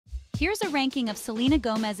Here's a ranking of Selena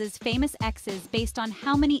Gomez's famous exes based on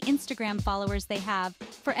how many Instagram followers they have,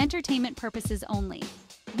 for entertainment purposes only.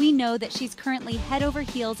 We know that she's currently head over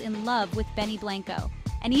heels in love with Benny Blanco,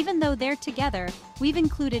 and even though they're together, we've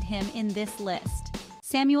included him in this list.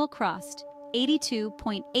 Samuel Crost,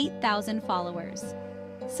 82.8 thousand followers.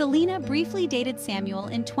 Selena briefly dated Samuel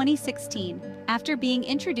in 2016 after being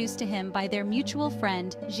introduced to him by their mutual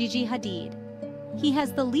friend, Gigi Hadid. He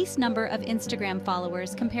has the least number of Instagram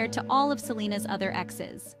followers compared to all of Selena's other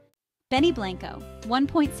exes. Benny Blanco,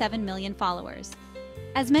 1.7 million followers.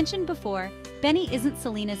 As mentioned before, Benny isn't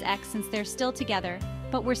Selena's ex since they're still together,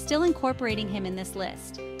 but we're still incorporating him in this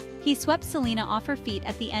list. He swept Selena off her feet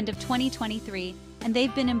at the end of 2023, and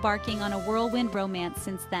they've been embarking on a whirlwind romance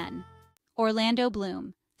since then. Orlando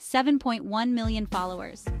Bloom, 7.1 million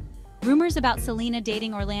followers. Rumors about Selena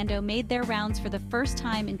dating Orlando made their rounds for the first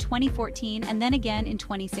time in 2014 and then again in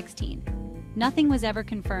 2016. Nothing was ever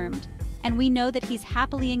confirmed, and we know that he's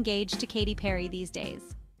happily engaged to Katy Perry these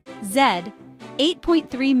days. Zedd,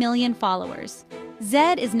 8.3 million followers.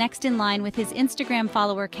 Zedd is next in line with his Instagram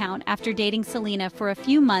follower count after dating Selena for a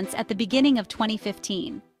few months at the beginning of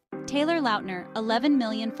 2015. Taylor Lautner, 11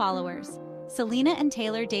 million followers. Selena and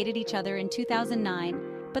Taylor dated each other in 2009,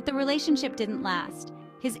 but the relationship didn't last.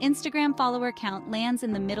 His Instagram follower count lands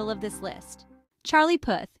in the middle of this list. Charlie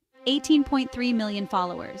Puth, 18.3 million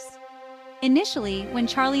followers. Initially, when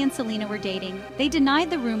Charlie and Selena were dating, they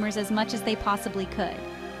denied the rumors as much as they possibly could.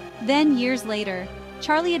 Then, years later,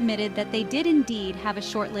 Charlie admitted that they did indeed have a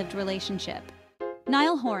short-lived relationship.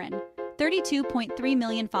 Niall Horan, 32.3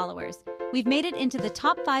 million followers. We've made it into the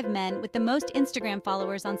top 5 men with the most Instagram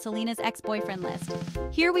followers on Selena's ex-boyfriend list.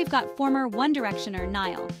 Here we've got former One Directioner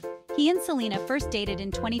Niall. He and Selena first dated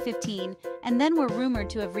in 2015 and then were rumored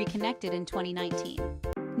to have reconnected in 2019.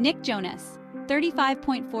 Nick Jonas,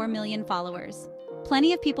 35.4 million followers.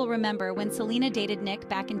 Plenty of people remember when Selena dated Nick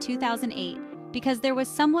back in 2008 because there was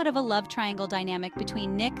somewhat of a love triangle dynamic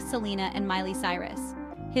between Nick, Selena, and Miley Cyrus.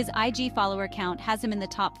 His IG follower count has him in the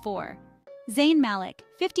top 4. Zayn Malik,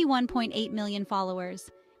 51.8 million followers.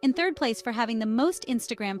 In third place for having the most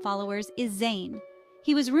Instagram followers is Zayn.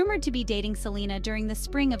 He was rumored to be dating Selena during the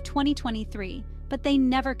spring of 2023, but they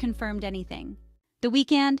never confirmed anything. The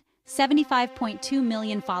Weeknd, 75.2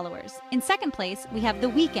 million followers. In second place, we have The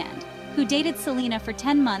Weeknd, who dated Selena for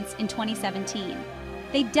 10 months in 2017.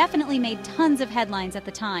 They definitely made tons of headlines at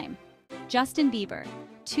the time. Justin Bieber,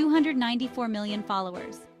 294 million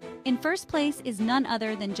followers. In first place is none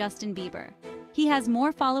other than Justin Bieber. He has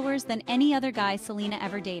more followers than any other guy Selena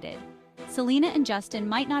ever dated. Selena and Justin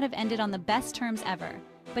might not have ended on the best terms ever,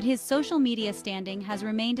 but his social media standing has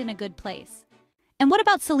remained in a good place. And what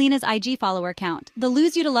about Selena's IG follower count? The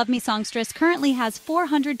Lose You to Love Me songstress currently has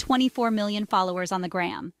 424 million followers on the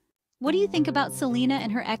gram. What do you think about Selena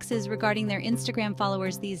and her exes regarding their Instagram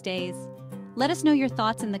followers these days? Let us know your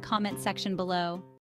thoughts in the comment section below.